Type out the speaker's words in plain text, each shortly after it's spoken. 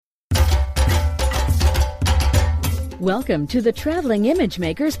Welcome to the Traveling Image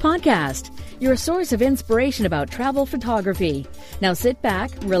Makers podcast, your source of inspiration about travel photography. Now sit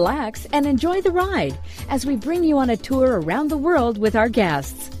back, relax, and enjoy the ride as we bring you on a tour around the world with our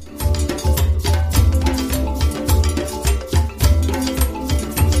guests.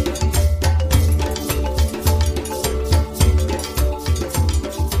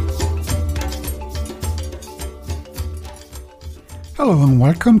 Hello and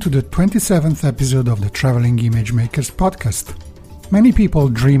welcome to the 27th episode of the Traveling Image Makers podcast. Many people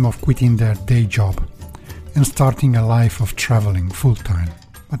dream of quitting their day job and starting a life of traveling full-time,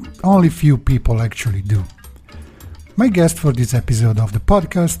 but only few people actually do. My guest for this episode of the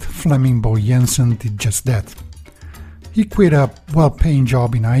podcast, Flemming Bo Jensen, did just that. He quit a well-paying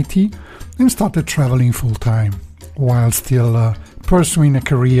job in IT and started traveling full-time, while still pursuing a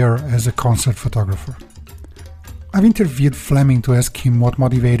career as a concert photographer. I've interviewed Flemming to ask him what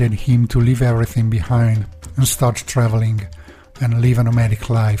motivated him to leave everything behind and start traveling and live a nomadic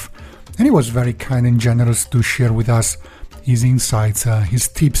life. And he was very kind and generous to share with us his insights, his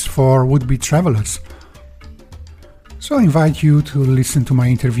tips for would-be travelers. So I invite you to listen to my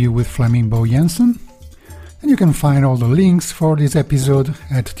interview with Flemming Bo Jensen. And you can find all the links for this episode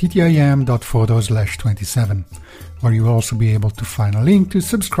at ttim.photo/27, where you will also be able to find a link to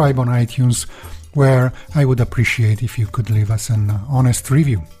subscribe on iTunes, where I would appreciate if you could leave us an honest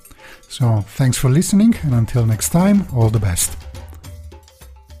review. So thanks for listening, and until next time, all the best.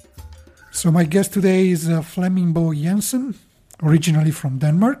 So my guest today is Flemming Bo Jensen, originally from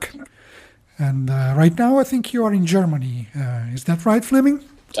Denmark. And right now I think you are in Germany. Is that right, Flemming?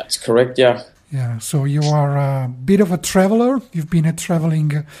 That's correct, yeah. Yeah, so you are a bit of a traveler. You've been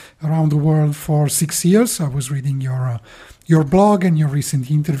traveling around the world for 6 years. I was reading your blog and your recent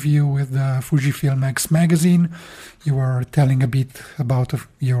interview with Fujifilm X magazine. You were telling a bit about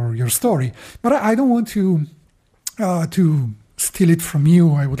your story. But I don't want to steal it from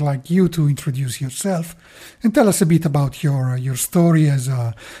you. I would like you to introduce yourself and tell us a bit about your story as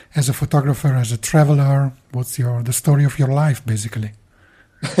a photographer, as a traveler. What's the story of your life, basically?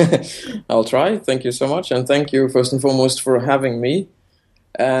 I'll try. Thank you so much. And thank you, first and foremost, for having me.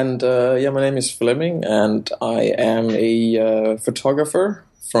 And my name is Flemming, and I am a photographer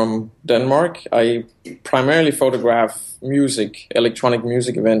from Denmark. I primarily photograph music. Electronic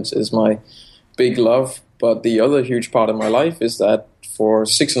music events is my big love. But the other huge part of my life is that for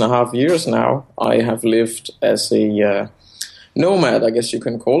 6.5 years now, I have lived as a nomad, I guess you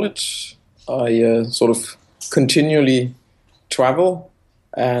can call it. I sort of continually travel.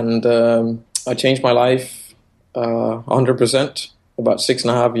 And I changed my life 100% about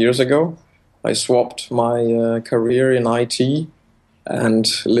 6.5 years ago. I swapped my career in IT and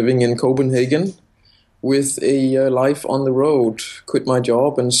living in Copenhagen with a life on the road. Quit my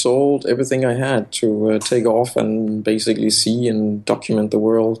job and sold everything I had to take off and basically see and document the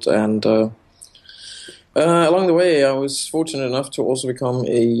world. And along the way, I was fortunate enough to also become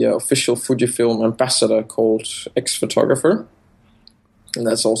a official Fujifilm ambassador called X-Photographer. And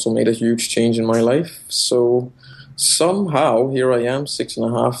that's also made a huge change in my life. So somehow, here I am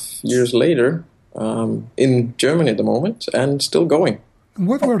 6.5 years later, in Germany at the moment, and still going.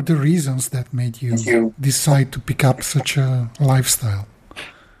 What were the reasons that made you decide to pick up such a lifestyle?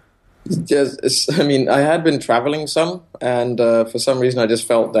 I had been traveling some, and for some reason I just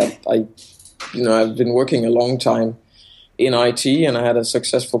felt that I've been working a long time in IT, and I had a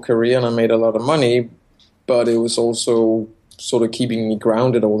successful career, and I made a lot of money, but it was also sort of keeping me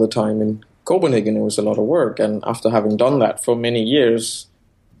grounded all the time. In Copenhagen, it was a lot of work. And after having done that for many years,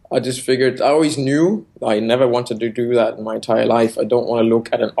 I just figured, I always knew I never wanted to do that in my entire life. I don't want to look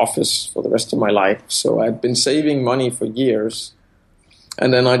at an office for the rest of my life. So I'd been saving money for years.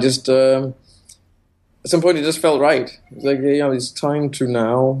 And then I just, at some point it just felt right. It's like, it's time to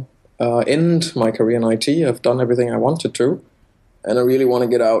now end my career in IT. I've done everything I wanted to. And I really want to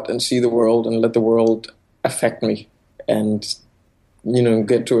get out and see the world and let the world affect me. And,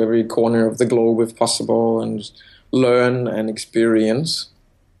 get to every corner of the globe if possible and learn and experience.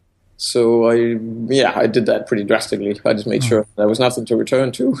 So I did that pretty drastically. I just made sure there was nothing to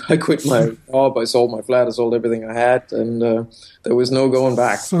return to. I quit my job, I sold my flat, I sold everything I had, and there was no going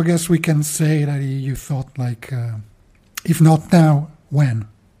back. So I guess we can say that you thought, if not now, when?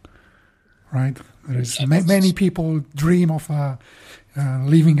 Right? Many people dream of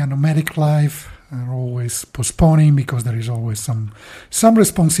living a nomadic life. Are always postponing because there is always some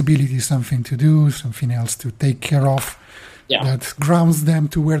responsibility, something to do, something else to take care of that grounds them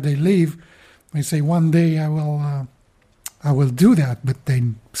to where they live. They say one day I will do that, but they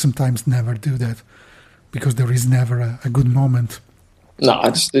sometimes never do that because there is never a good moment. No,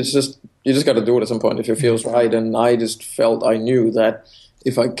 it's just you just got to do it at some point if it feels right. And I just felt, I knew that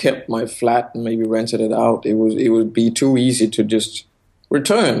if I kept my flat and maybe rented it out, it would be too easy to just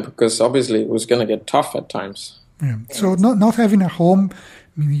return, because obviously it was going to get tough at times. Yeah. So not having a home,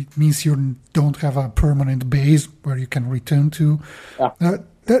 it means you don't have a permanent base where you can return to. Yeah.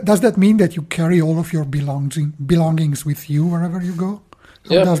 Does that mean that you carry all of your belongings with you wherever you go?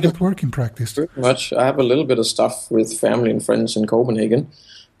 How does that work in practice? Pretty much. I have a little bit of stuff with family and friends in Copenhagen,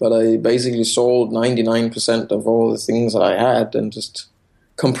 but I basically sold 99% of all the things that I had and just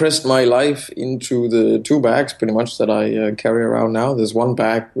compressed my life into the 2 bags pretty much that I carry around now. There's 1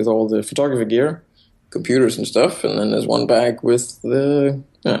 bag with all the photography gear, computers and stuff, and then there's 1 bag with the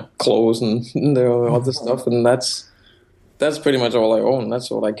clothes and the other stuff, and that's pretty much all I own. That's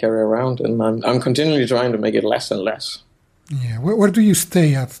all I carry around, and I'm continually trying to make it less and less. Yeah, where do you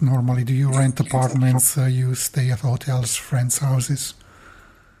stay at normally? Do you rent apartments? You stay at hotels, friends' houses?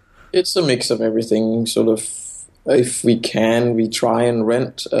 It's a mix of everything, sort of. If we can, we try and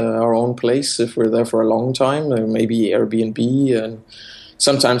rent our own place if we're there for a long time, maybe Airbnb, and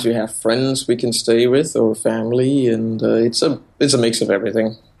sometimes we have friends we can stay with or family, and it's a mix of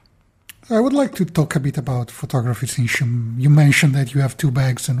everything. I would like to talk a bit about photography, since you mentioned that you have 2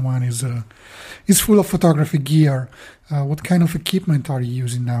 bags and one is full of photography gear. What kind of equipment are you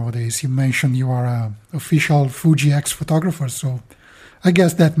using nowadays? You mentioned you are an official Fuji X photographer, so I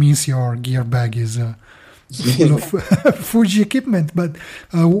guess that means your gear bag is full of Fuji equipment. But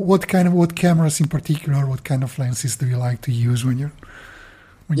what cameras in particular, what kind of lenses do you like to use when you're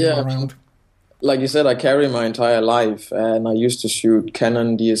around? Like you said, I carry my entire life, and I used to shoot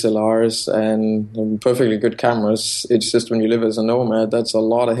Canon DSLRs and perfectly good cameras. It's just when you live as a nomad, that's a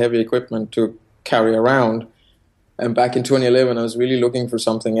lot of heavy equipment to carry around. And back in 2011, I was really looking for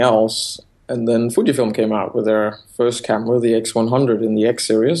something else. And then Fujifilm came out with their first camera, the X100 in the X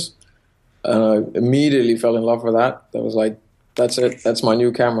series. And I immediately fell in love with that. That was like, that's it. That's my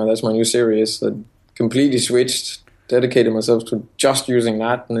new camera. That's my new series. I completely switched, dedicated myself to just using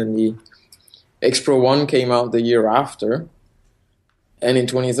that. And then the X Pro 1 came out the year after. And in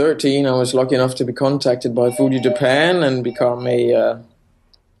 2013, I was lucky enough to be contacted by Fuji Japan and become a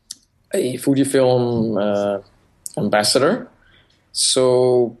Fujifilm ambassador.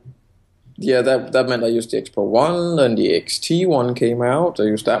 So, yeah, that meant I used the X Pro 1, and the XT1 came out. I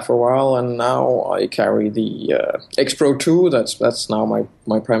used that for a while, and now I carry the X Pro 2. That's now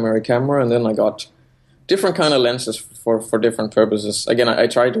my primary camera, and then I got different kind of lenses for different purposes. Again, I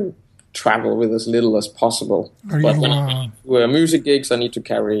try to travel with as little as possible. But when I do music gigs, I need to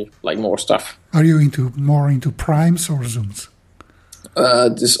carry like more stuff. Are you more into primes or zooms?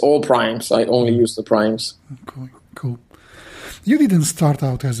 Just all primes. I only use the primes. Cool. You didn't start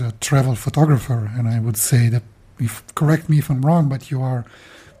out as a travel photographer, and I would say that, correct me if I'm wrong, but you are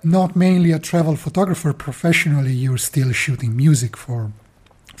not mainly a travel photographer. Professionally, you're still shooting music for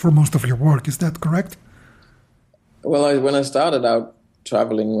most of your work. Is that correct? Well, when I started out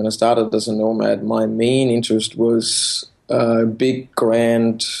traveling, when I started as a nomad, my main interest was big,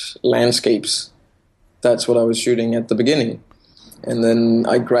 grand landscapes. That's what I was shooting at the beginning. And then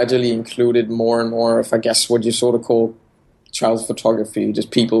I gradually included more and more of, I guess, what you sort of call travel photography,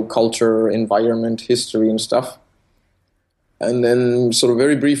 just people, culture, environment, history and stuff. And then sort of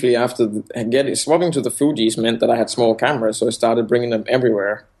very briefly after swapping to the Fujis meant that I had small cameras, so I started bringing them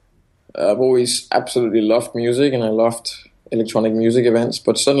everywhere. I've always absolutely loved music, and I loved electronic music events,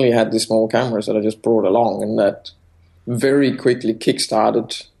 but suddenly I had these small cameras that I just brought along, and that very quickly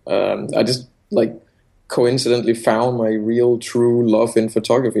kickstarted. I just coincidentally found my real true love in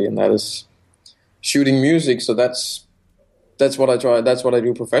photography, and that is shooting music. So that's what I try. That's what I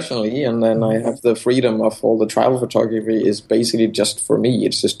do professionally, and then I have the freedom of all the travel photography is basically just for me.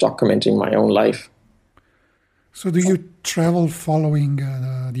 It's just documenting my own life. So do you travel following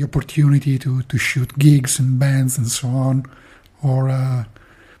the opportunity to shoot gigs and bands and so on? Or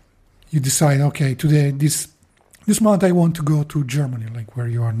you decide, okay, today, this month I want to go to Germany, like where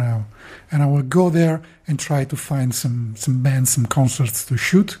you are now, and I will go there and try to find some bands, some concerts to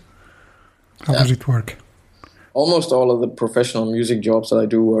shoot? How does it work? Almost all of the professional music jobs that I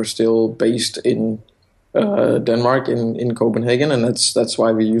do are still based in Denmark, in Copenhagen, and that's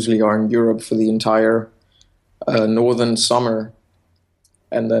why we usually are in Europe for the entire northern summer,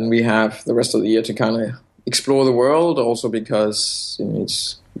 and then we have the rest of the year to kind of explore the world, also because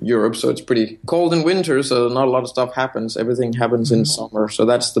it's Europe, so it's pretty cold in winter, so not a lot of stuff happens. Everything happens in summer, so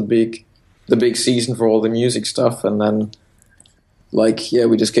that's the big season for all the music stuff. And then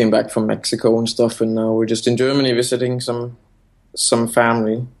we just came back from Mexico and stuff, and now we're just in Germany visiting some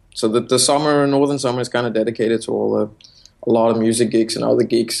family. So the northern summer is kind of dedicated to a lot of music gigs and other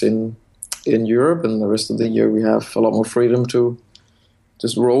gigs in in Europe, and the rest of the year we have a lot more freedom to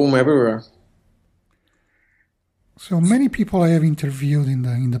just roam everywhere. So many people I have interviewed in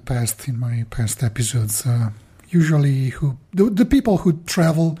my past episodes, usually the people who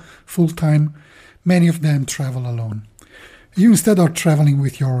travel full time, many of them travel alone. You instead are traveling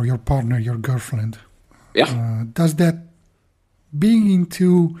with your partner, your girlfriend. Yeah. Does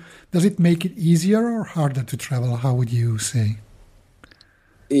it make it easier or harder to travel? How would you say?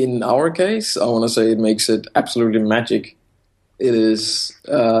 In our case, I want to say it makes it absolutely magic. It is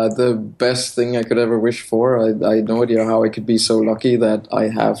the best thing I could ever wish for. I had no idea how I could be so lucky that I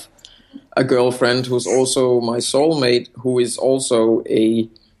have a girlfriend who's also my soulmate, who is also a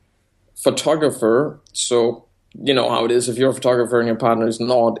photographer. So, you know how it is. If you're a photographer and your partner is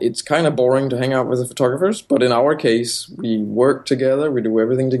not, it's kind of boring to hang out with the photographers. But in our case, we work together, we do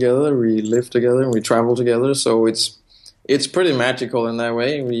everything together, we live together, and we travel together. So it's pretty magical in that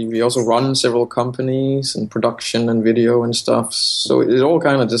way. We also run several companies and production and video and stuff. So it all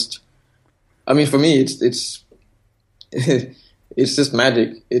kind of just, I mean, for me, it's it's just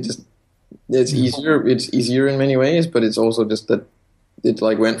magic. It's easier. It's easier in many ways, but it's also just that it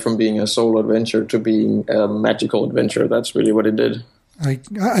like went from being a solo adventure to being a magical adventure. That's really what it did.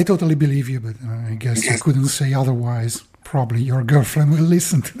 I totally believe you, but I guess you couldn't say otherwise. Probably your girlfriend will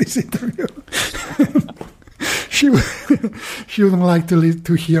listen to this interview. She wouldn't like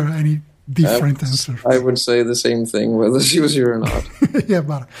to hear any different answer. I would say the same thing whether she was here or not. Yeah,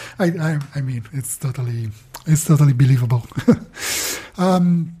 but I mean it's totally believable.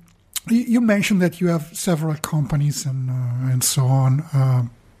 You mentioned that you have several companies and so on.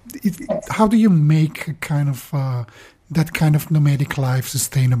 How do you make a kind of that kind of nomadic life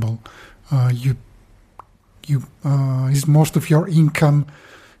sustainable? Is most of your income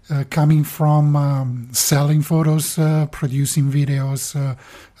coming from selling photos, producing videos?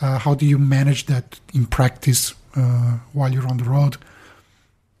 How do you manage that in practice while you're on the road?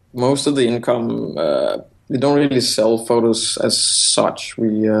 Most of the income, we don't really sell photos as such.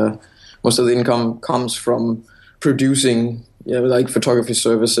 Most of the income comes from producing, like photography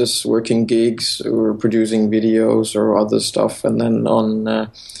services, working gigs, or producing videos or other stuff. And then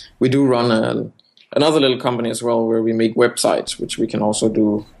we do run another little company as well where we make websites, which we can also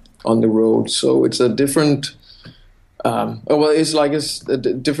do on the road. So it's a different, it's like a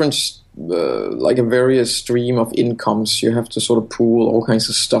different, like a various stream of incomes. You have to sort of pool all kinds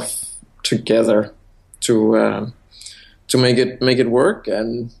of stuff together to make it work.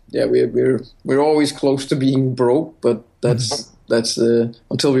 And yeah, we're always close to being broke, but that's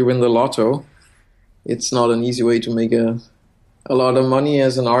until we win the lotto. It's not an easy way to make a lot of money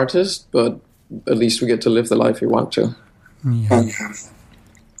as an artist, but at least we get to live the life we want to. Yeah.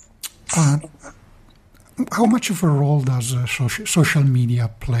 How much of a role does social media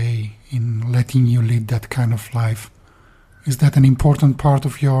play in letting you lead that kind of life? Is that an important part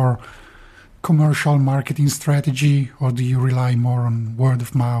of your commercial marketing strategy, or do you rely more on word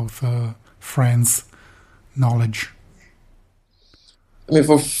of mouth, friends, knowledge? I mean,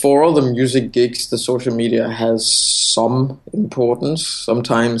 for all the music gigs, the social media has some importance.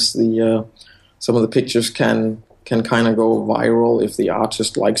 Sometimes some of the pictures can kind of go viral if the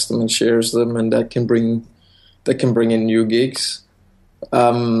artist likes them and shares them, and that can bring in new gigs.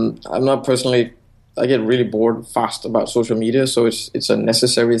 I'm not personally. I get really bored fast about social media, so it's a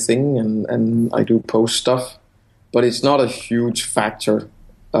necessary thing, and I do post stuff, but it's not a huge factor.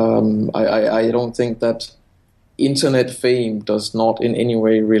 I don't think that internet fame does not in any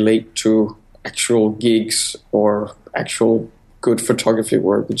way relate to actual gigs or actual good photography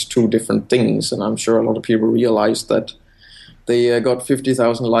work. It's two different things, and I'm sure a lot of people realize that they got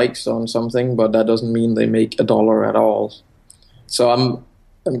 50,000 likes on something, but that doesn't mean they make $1 at all. So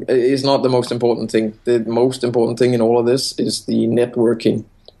it's not the most important thing. The most important thing in all of this is the networking.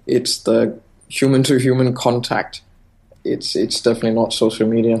 It's the human-to-human contact. It's definitely not social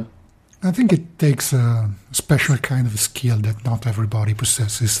media. I think it takes a special kind of skill that not everybody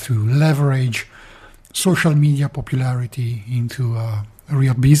possesses to leverage social media popularity into a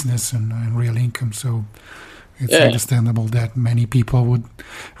real business and real income. So it's understandable that many people would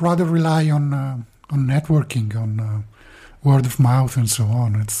rather rely on networking, on word of mouth and so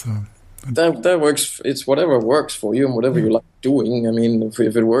on. It's that works. It's whatever works for you and whatever you like doing. I mean, if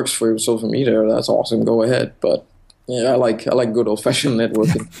it works for your social media, that's awesome. Go ahead. But yeah, I like good old fashioned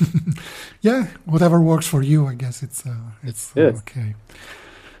networking. Yeah, whatever works for you. I guess it's okay.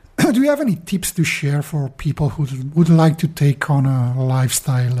 Do you have any tips to share for people who would like to take on a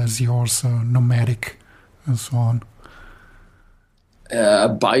lifestyle as yours, nomadic and so on?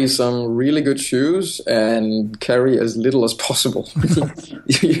 Buy some really good shoes and carry as little as possible.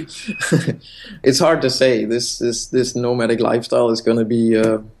 It's hard to say. This nomadic lifestyle is going to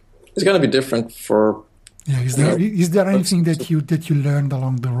be different for. Yeah, is there anything that you learned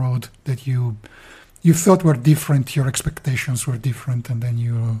along the road that you thought were different, your expectations were different, and then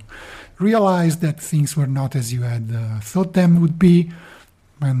you realized that things were not as you had thought them would be,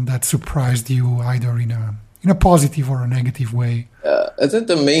 and that surprised you either in a positive or a negative way? I think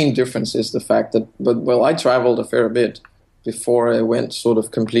the main difference is the fact that, I traveled a fair bit before I went sort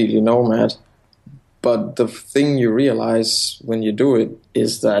of completely nomad. But the thing you realize when you do it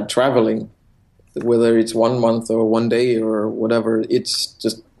is that traveling, whether it's 1 month or 1 day or whatever, it's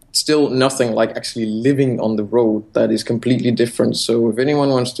just still nothing like actually living on the road. That is completely different. So if anyone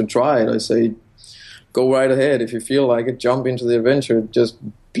wants to try it, I say, go right ahead. If you feel like it, jump into the adventure. Just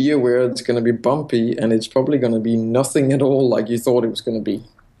be aware it's going to be bumpy, and it's probably going to be nothing at all like you thought it was going to be.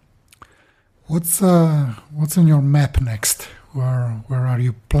 What's on your map next? Where are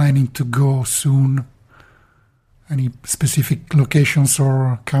you planning to go soon? Any specific locations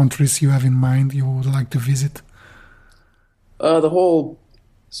or countries you have in mind you would like to visit? The whole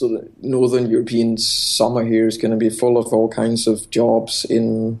sort of Northern European summer here is going to be full of all kinds of jobs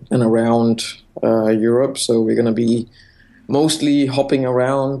in and around Europe. So we're going to be mostly hopping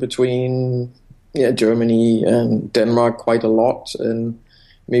around between Germany and Denmark quite a lot, and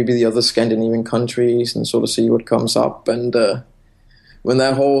maybe the other Scandinavian countries, and sort of see what comes up. And when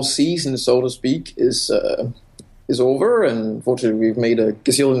that whole season, so to speak, is over, and fortunately we've made a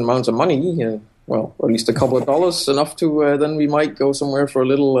gazillion amounts of money, or at least a couple of dollars, enough to then we might go somewhere for a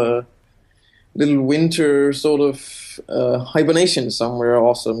little winter sort of hibernation somewhere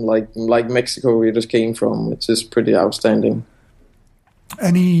awesome, like Mexico we just came from. It's just pretty outstanding.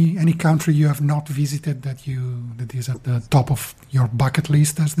 Any country you have not visited that is at the top of your bucket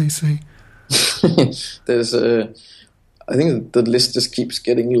list, as they say? There's I think the list just keeps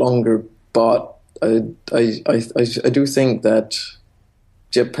getting longer, but I do think that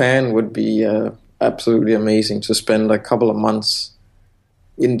Japan would be absolutely amazing to spend a couple of months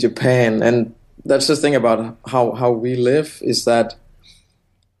in Japan. And that's the thing about how we live, is that,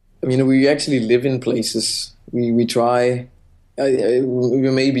 I mean, we actually live in places. We try,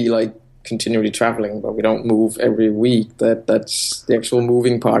 we may be like continually traveling, but we don't move every week. That's the actual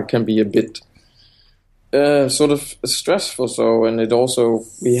moving part can be a bit sort of stressful. So, and it also,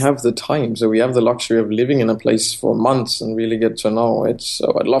 we have the time, so we have the luxury of living in a place for months and really get to know it.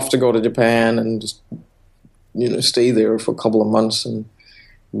 So I'd love to go to Japan and just, stay there for a couple of months and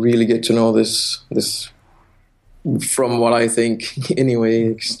really get to know this from what I think anyway,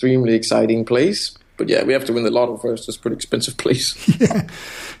 extremely exciting place. But yeah, we have to win the lotto first. It's a pretty expensive place. Yeah.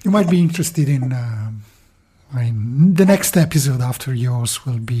 You might be interested in the next episode after yours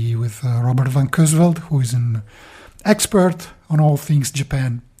will be with Robert van Keusveld, who is an expert on all things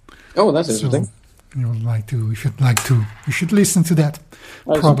Japan. Oh, that's interesting. You should listen to that.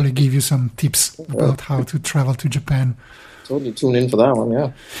 Probably give you some tips about how to travel to Japan. Totally tune in for that one,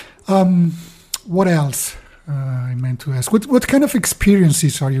 yeah. What else I meant to ask? What kind of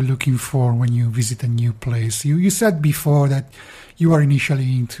experiences are you looking for when you visit a new place? You said before that you are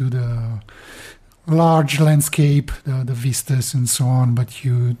initially into the large landscape, the vistas and so on, but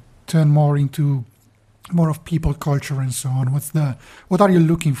you turn more into more of people, culture and so on. What are you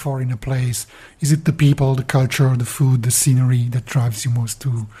looking for in a place? Is it the people, the culture, the food, the scenery that drives you most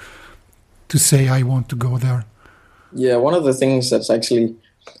to say, I want to go there? Yeah, one of the things that's actually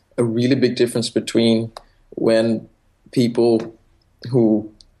a really big difference between when people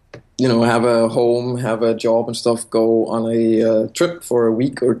who, have a home, have a job and stuff, go on a trip for a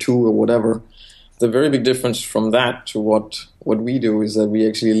week or two or whatever. The very big difference from that to what we do is that we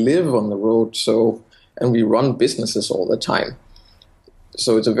actually live on the road, and we run businesses all the time.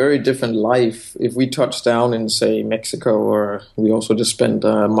 So it's a very different life. If we touch down in, say, Mexico, or we also just spent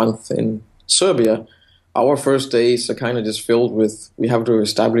a month in Serbia, our first days are kind of just filled with, we have to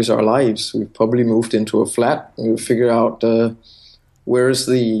establish our lives. We've probably moved into a flat, and we figure out where's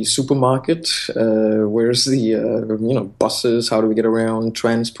the supermarket, where's the buses, how do we get around,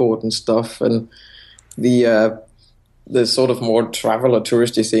 transport and stuff, and the sort of more traveler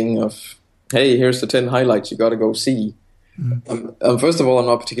touristy thing of, hey, here's the 10 highlights you got to go see. Mm-hmm. First of all, I'm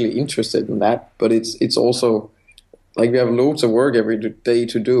not particularly interested in that, but it's also like we have loads of work every day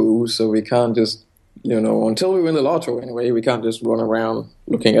to do, so we can't just, until we win the lotto anyway, we can't just run around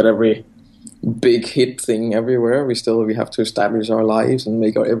looking at every big hit thing everywhere. We have to establish our lives and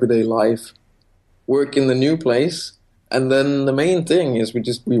make our everyday life work in the new place. And then the main thing is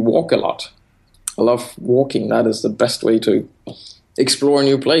we walk a lot. I love walking. That is the best way to explore a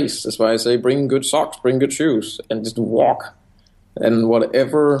new place. That's why I say bring good socks, bring good shoes, and just walk. And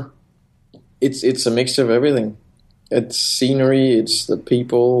whatever, it's a mixture of everything. It's scenery, it's the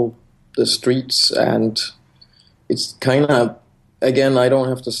people, the streets, and it's kind of, again, I don't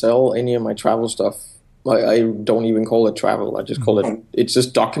have to sell any of my travel stuff. I don't even call it travel. I just call it, it's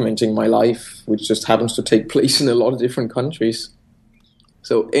just documenting my life, which just happens to take place in a lot of different countries.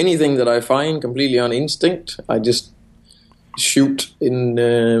 So anything that I find completely on instinct, I just shoot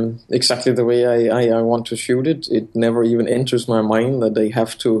in exactly the way I want to shoot it. It never even enters my mind that they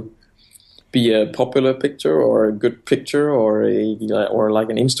have to be a popular picture or a good picture or like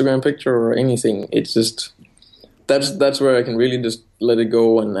an Instagram picture or anything. It's just that's where I can really just let it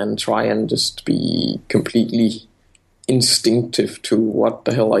go and try and just be completely instinctive to what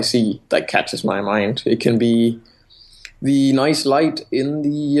the hell I see that catches my mind. It can be the nice light in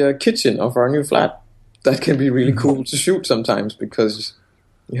the kitchen of our new flat. That can be really cool to shoot sometimes because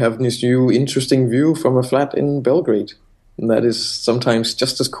you have this new interesting view from a flat in Belgrade. And that is sometimes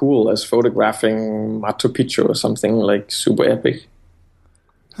just as cool as photographing Machu Picchu or something like super epic.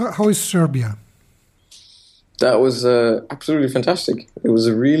 How is Serbia? That was absolutely fantastic. It was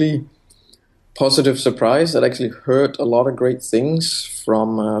a really positive surprise. I actually heard a lot of great things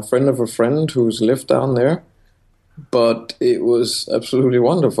from a friend of a friend who's lived down there. But it was absolutely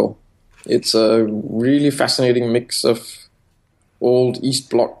wonderful. It's a really fascinating mix of old East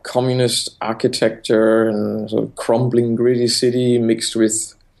Bloc communist architecture and sort of crumbling, gritty city mixed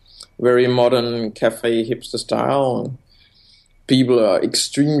with very modern cafe hipster style. People are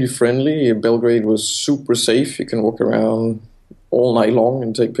extremely friendly. Belgrade was super safe. You can walk around all night long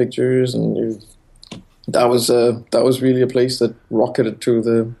and take pictures. And that was really a place that rocketed to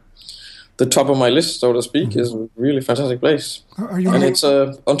the top of my list, so to speak. Is a really fantastic place. And it's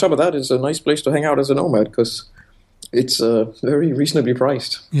on top of that, it's a nice place to hang out as a nomad because it's very reasonably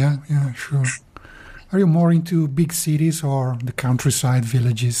priced. Yeah, sure. Are you more into big cities or the countryside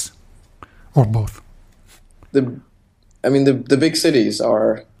villages, or both? The big cities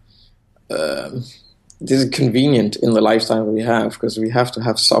are this is convenient in the lifestyle we have because we have to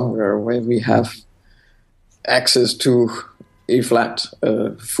have somewhere where we have access to a flat,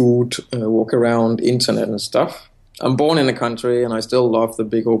 food, walk around, internet and stuff. I'm born in the country and I still love the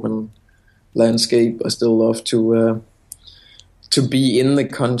big open landscape. I still love to be in the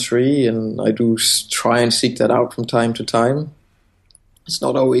country, and I do try and seek that out from time to time. It's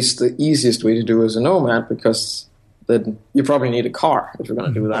not always the easiest way to do as a nomad because then you probably need a car if you're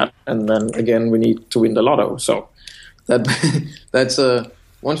going to do that. And then again, we need to win the lotto. So that's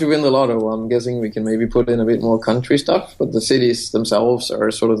once you win the lotto, I'm guessing we can maybe put in a bit more country stuff, but the cities themselves are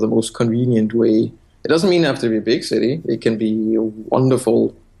sort of the most convenient way. It doesn't mean it have to be a big city. It can be a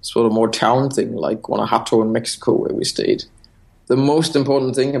wonderful sort of more town thing like Guanajuato in Mexico where we stayed. The most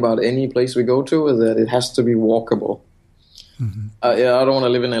important thing about any place we go to is that it has to be walkable. Mm-hmm. I don't want to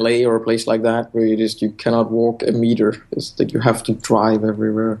live in LA or a place like that where you cannot walk a meter. It's like you have to drive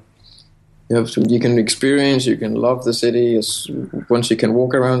everywhere. You can experience, you can love the city. Once you can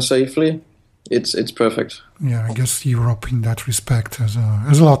walk around safely, it's perfect. Yeah, I guess Europe in that respect has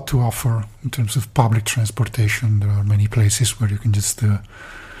a lot to offer in terms of public transportation. There are many places where you can just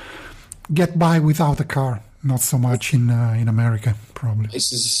get by without a car. Not so much in America, probably.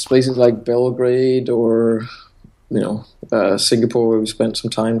 Places like Belgrade or Singapore, where we spent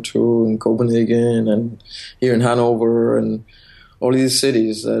some time too, in Copenhagen and here in Hanover and all these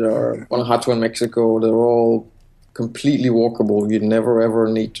cities that are Guanajuato and Mexico, they're all completely walkable. You never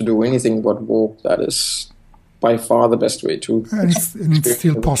ever need to do anything but walk. That is by far the best way to. And it's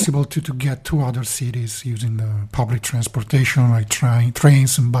still possible to get to other cities using the public transportation like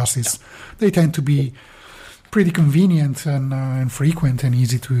trains and buses. They tend to be pretty convenient and frequent and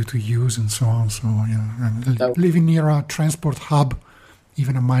easy to use and so on. So living near a transport hub,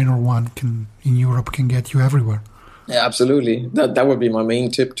 even a minor one, in Europe can get you everywhere. Yeah, absolutely. That would be my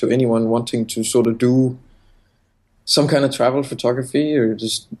main tip to anyone wanting to sort of do some kind of travel photography or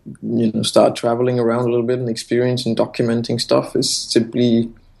just start traveling around a little bit and experience and documenting stuff is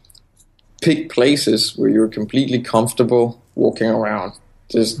simply pick places where you're completely comfortable walking around.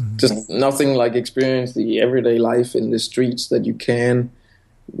 Just nothing like experience the everyday life in the streets that you can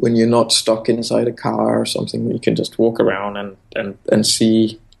when you're not stuck inside a car or something. You can just walk around and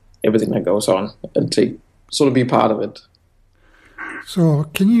see everything that goes on and sort of be part of it. So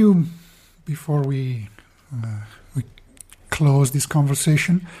can you, before we close this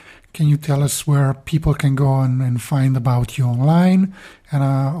conversation, can you tell us where people can go and find about you online? And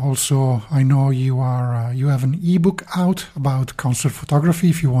also, I know you have an ebook out about concert photography.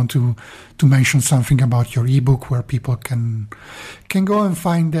 If you want to mention something about your ebook, where people can go and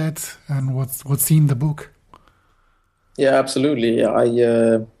find that, and what's in the book. Yeah, absolutely. I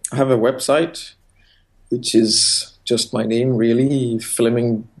have a website, which is just my name, really,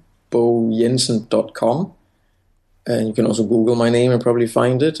 FlemmingBojensen.com. And you can also Google my name and probably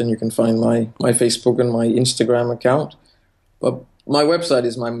find it. And you can find my Facebook and my Instagram account. But my website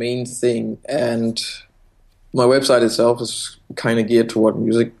is my main thing. And my website itself is kind of geared toward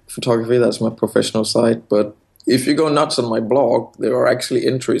music photography. That's my professional site. But if you go nuts on my blog, there are actually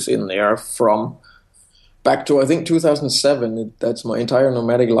entries in there from back to, I think, 2007. That's my entire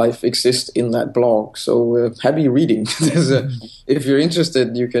nomadic life exists in that blog. So happy reading. If you're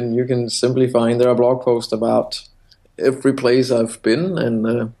interested, you can simply find there are blog posts about every place I've been,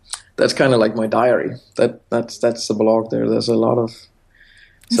 and that's kind of like my diary. That's the blog there. There's a lot of.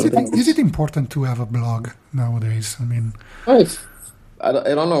 Is it important to have a blog nowadays? I mean, I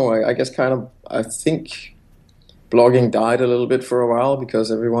don't know. I guess I think blogging died a little bit for a while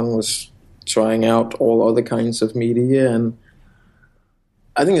because everyone was trying out all other kinds of media, and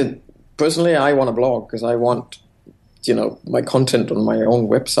I think that personally I want a blog because I want my content on my own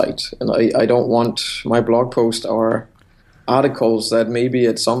website, and I don't want my blog post or articles that maybe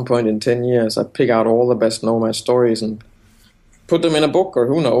at some point in 10 years I pick out all the best nomad stories and put them in a book, or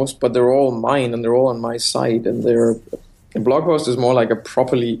who knows, but they're all mine and they're all on my site, and a blog post is more like a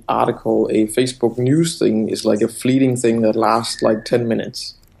properly article. A Facebook news thing is like a fleeting thing that lasts like 10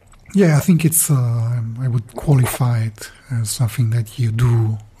 minutes. Yeah, I think it's I would qualify it as something that you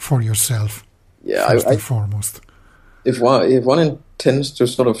do for yourself. Yeah, first and foremost. If one intends to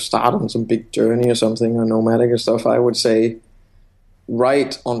sort of start on some big journey or something, or nomadic or stuff, I would say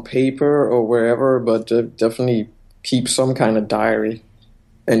write on paper or wherever, but definitely keep some kind of diary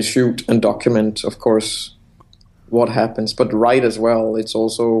and shoot and document, of course, what happens. But write as well. It's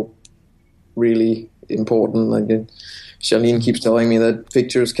also really important. Like Charlene keeps telling me that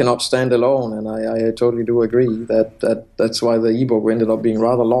pictures cannot stand alone, and I totally do agree. That's why the ebook ended up being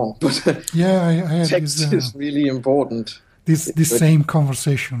rather long. But yeah, I had text is really important. This same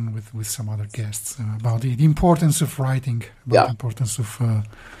conversation with some other guests about the importance of writing, about the importance of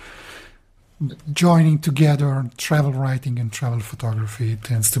joining together travel writing and travel photography. It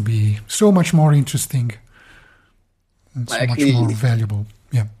tends to be so much more interesting and so much more valuable.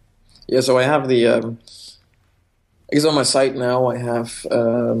 Yeah. Yeah. So I have I guess on my site now I have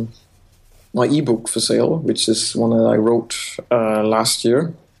my ebook for sale, which is one that I wrote last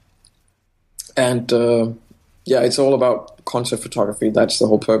year, and it's all about concert photography. That's the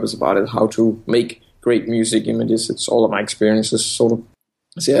whole purpose about it, how to make great music images. It's all of my experiences, sort of.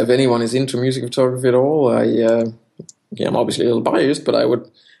 So if anyone is into music photography at all, I'm obviously a little biased, but I would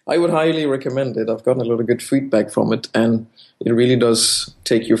highly recommend it. I've gotten a lot of good feedback from it, and it really does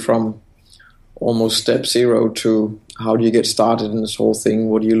take you from almost step zero to how do you get started in this whole thing?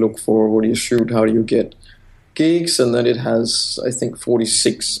 What do you look for? What do you shoot? How do you get gigs? And then it has, I think,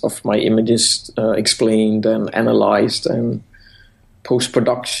 46 of my images explained and analyzed, and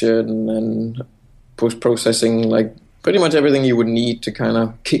post-production and post-processing, like pretty much everything you would need to kind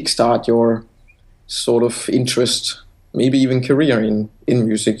of kickstart your sort of interest, maybe even career in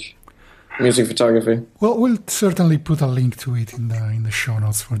music photography. Well, we'll certainly put a link to it in the show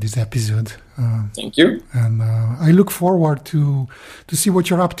notes for this episode. Thank you. And I look forward to see what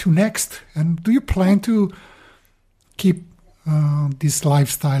you're up to next. And do you plan to keep this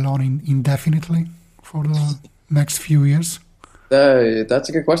lifestyle on indefinitely for the next few years? That's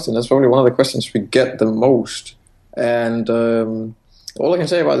a good question. That's probably one of the questions we get the most. And all I can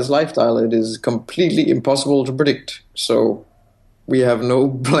say about this lifestyle, it is completely impossible to predict. So we have no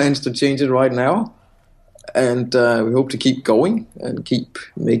plans to change it right now. And we hope to keep going and keep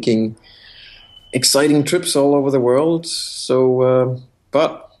making exciting trips all over the world. So,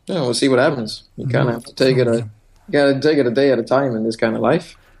 but we'll see what happens. You kind of have to take it a day at a time in this kind of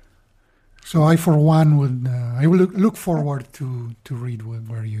life. So I, for one, will look forward to read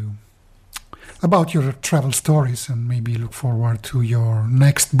about your travel stories, and maybe look forward to your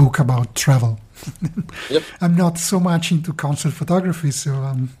next book about travel. Yep. I'm not so much into concert photography, so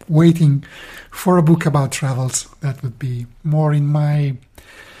I'm waiting for a book about travels. That would be more in my...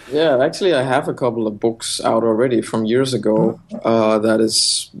 Yeah, actually I have a couple of books out already from years ago that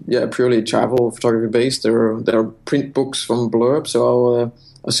is purely travel photography based. There are print books from Blurb, so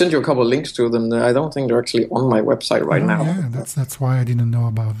I'll send you a couple of links to them. I don't think they're actually on my website right now. Yeah, that's why I didn't know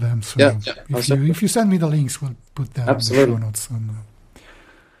about them. So if you send me the links, we'll put them in the show notes.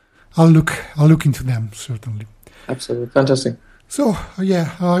 I'll look into them, certainly. Absolutely. Fantastic. So,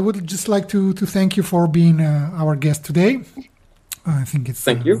 I would just like to thank you for being our guest today. I think it's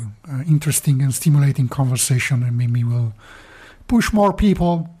Thank you. Interesting and stimulating conversation, and maybe we'll push more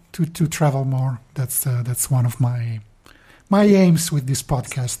people to travel more. That's one of my aims with this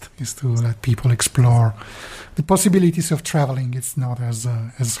podcast, is to let people explore the possibilities of traveling. It's not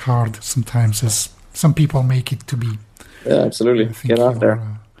as hard sometimes as some people make it to be. Yeah, absolutely. Get out there.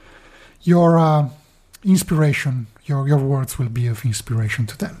 Your inspiration, your words will be of inspiration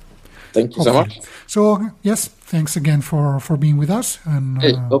to them. Thank you so much. So, yes, thanks again for being with us. And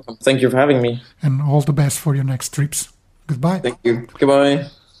Hey, welcome. Thank you for having me. And all the best for your next trips. Goodbye. Thank you. Goodbye.